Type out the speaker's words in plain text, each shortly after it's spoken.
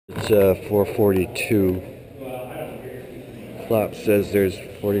It's 4:42. Clock says there's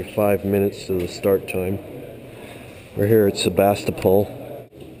 45 minutes to the start time. We're here at Sebastopol.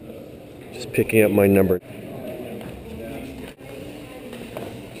 Just picking up my number.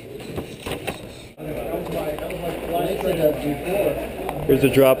 Here's the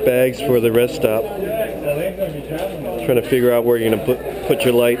drop bags for the rest stop. Trying to figure out where you're going to put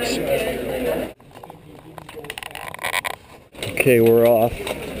your lights. Okay, we're off.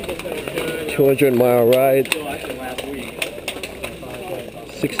 200-mile ride.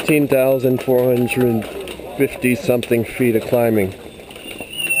 16,450 something feet of climbing.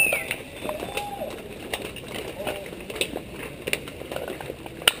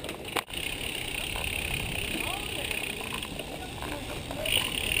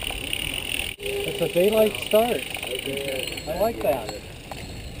 It's a daylight start. I like that.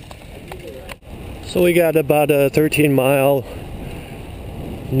 So we got about a 13-mile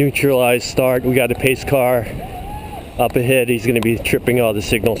neutralized start. We got a pace car up ahead. He's going to be tripping all the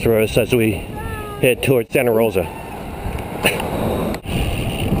signals for us as we head towards Santa Rosa.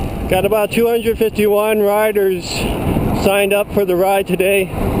 Got about 251 riders signed up for the ride today.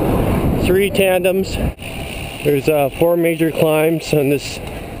 3 tandems. There's 4 major climbs on this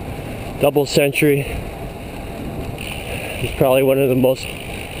double century. It's probably one of the most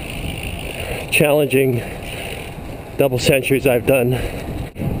challenging double centuries I've done.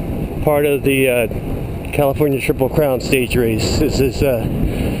 Part of the California Triple Crown stage race. This is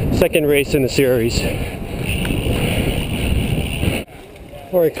second race in the series.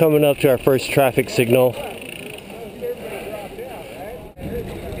 We're coming up to our first traffic signal.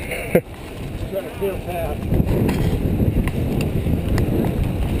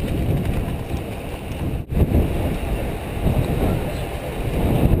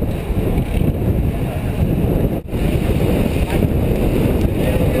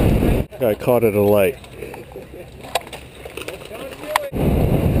 I caught at a light.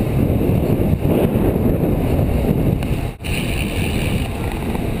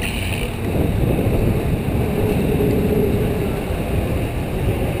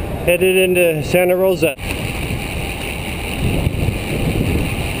 Headed into Santa Rosa.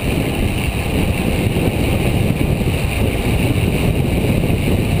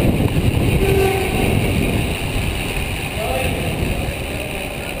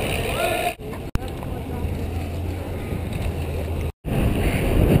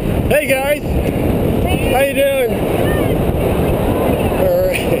 Hey guys, how you doing? All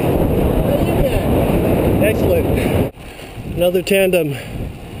right. Excellent. Another tandem.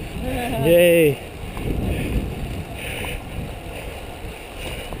 Yay.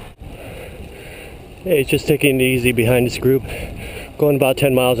 Hey, just taking it easy behind this group. Going about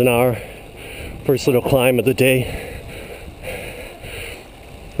 10 miles an hour. First little climb of the day.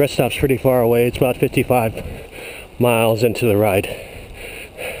 Rest stop's pretty far away. It's about 55 miles into the ride.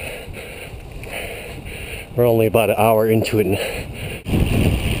 We're only about an hour into it.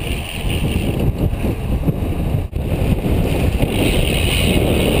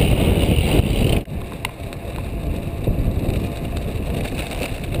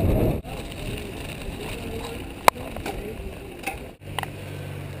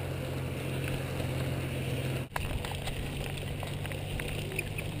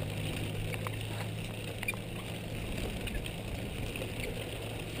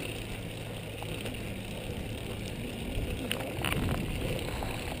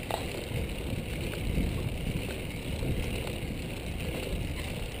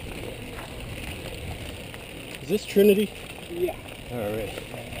 Is this Trinity? Yeah. Alright.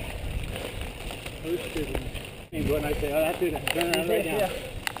 When I say, oh, that dude, turn around right now.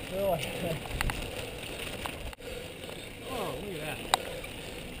 Really? Oh, look at that.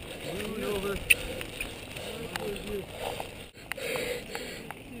 Moving over.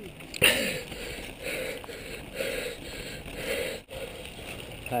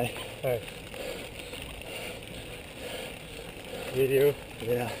 Hi. Hi. Video?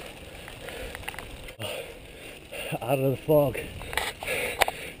 Yeah. Out of the fog.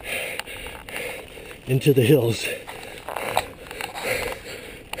 Into the hills.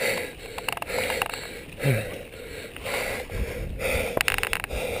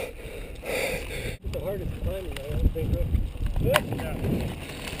 The hardest climbing, I don't think.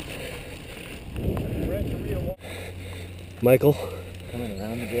 Michael? Coming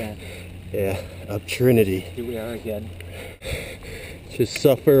around again. Yeah, up Trinity. Here we are again. Just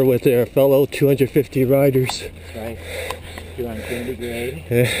suffer with our fellow 250 riders. That's right. You're on Trinity Grade.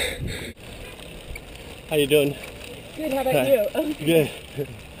 Yeah. How you doing? Good, how about you? Good.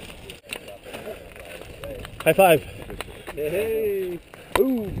 High five. Hey.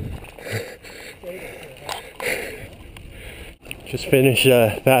 Ooh. Just finished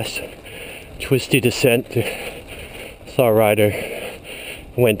a fast, twisty descent. Saw a rider,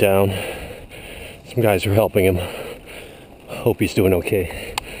 went down. Some guys were helping him. Hope he's doing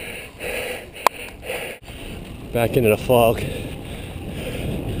okay. Back into the fog.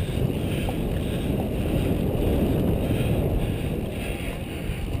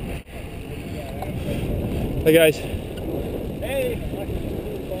 Hey guys. Hey.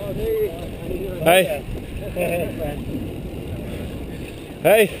 Hey.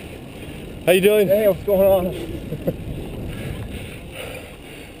 Hey. How you doing? Hey, what's going on?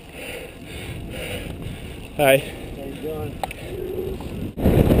 Hi. How you doing?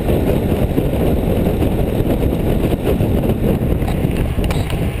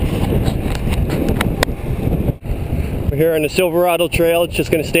 We're here on the Silverado Trail. It's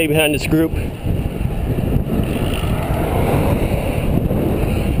just going to stay behind this group.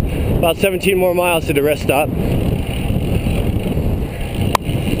 About 17 more miles to the rest stop.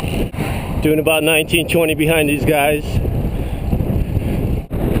 Doing about 19-20 behind these guys.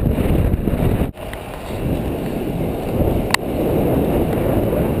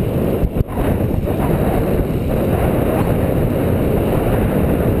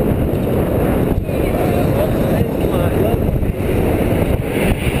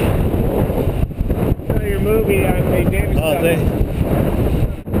 Your movie on the Davis stuff.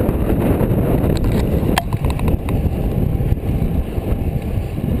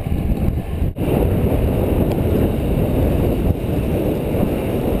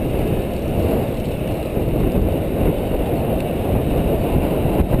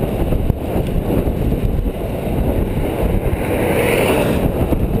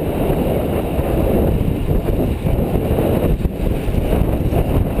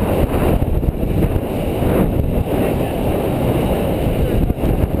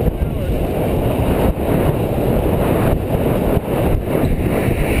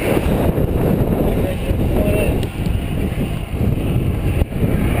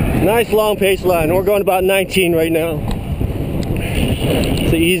 Nice long pace line. We're going about 19 right now.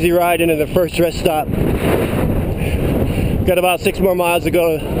 It's an easy ride into the first rest stop. Got about 6 more miles to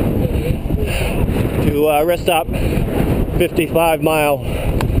go to rest stop 55 mile.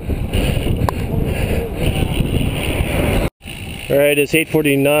 Alright, it's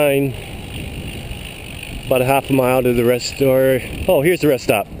 8:49. About a half a mile to the rest store. Oh, here's the rest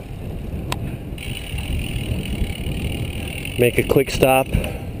stop. Make a quick stop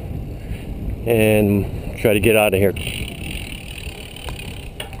and try to get out of here.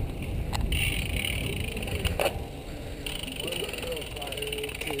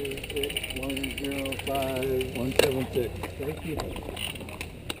 Thank you.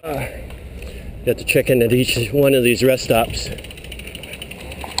 You have to check in at each one of these rest stops.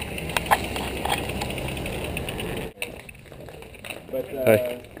 But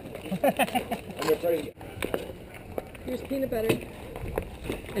Hi. I'm gonna try to. Here's peanut butter.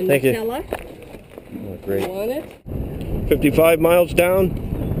 And Thank you. Nutella. Oh, great. You want it? 55 miles down,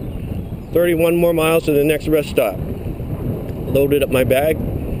 31 more miles to the next rest stop. Loaded up my bag,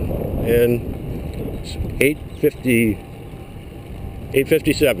 and it's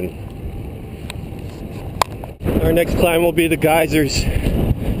 8:57. Our next climb will be the Geysers.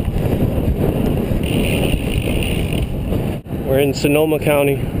 We're in Sonoma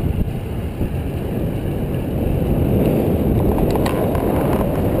County.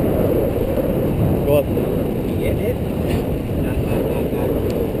 Go up. Get it?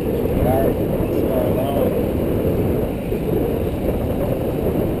 Alright, let's go along.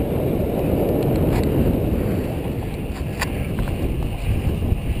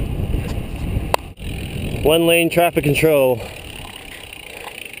 One lane traffic control.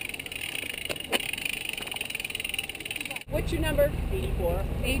 What's your number? 84.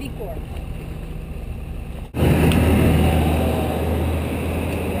 84.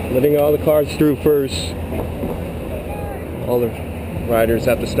 Letting all the cars through first. All the riders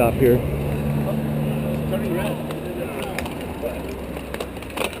have to stop here. Turning red.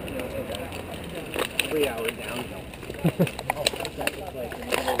 3 hours downhill.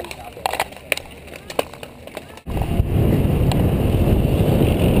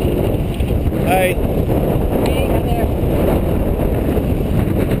 Hi. Hey, there.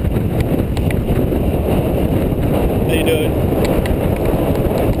 How you doing?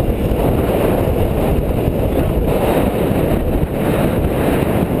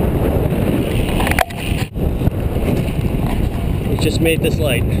 We just made this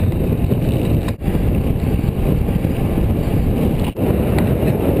light.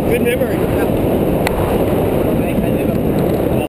 Good memory.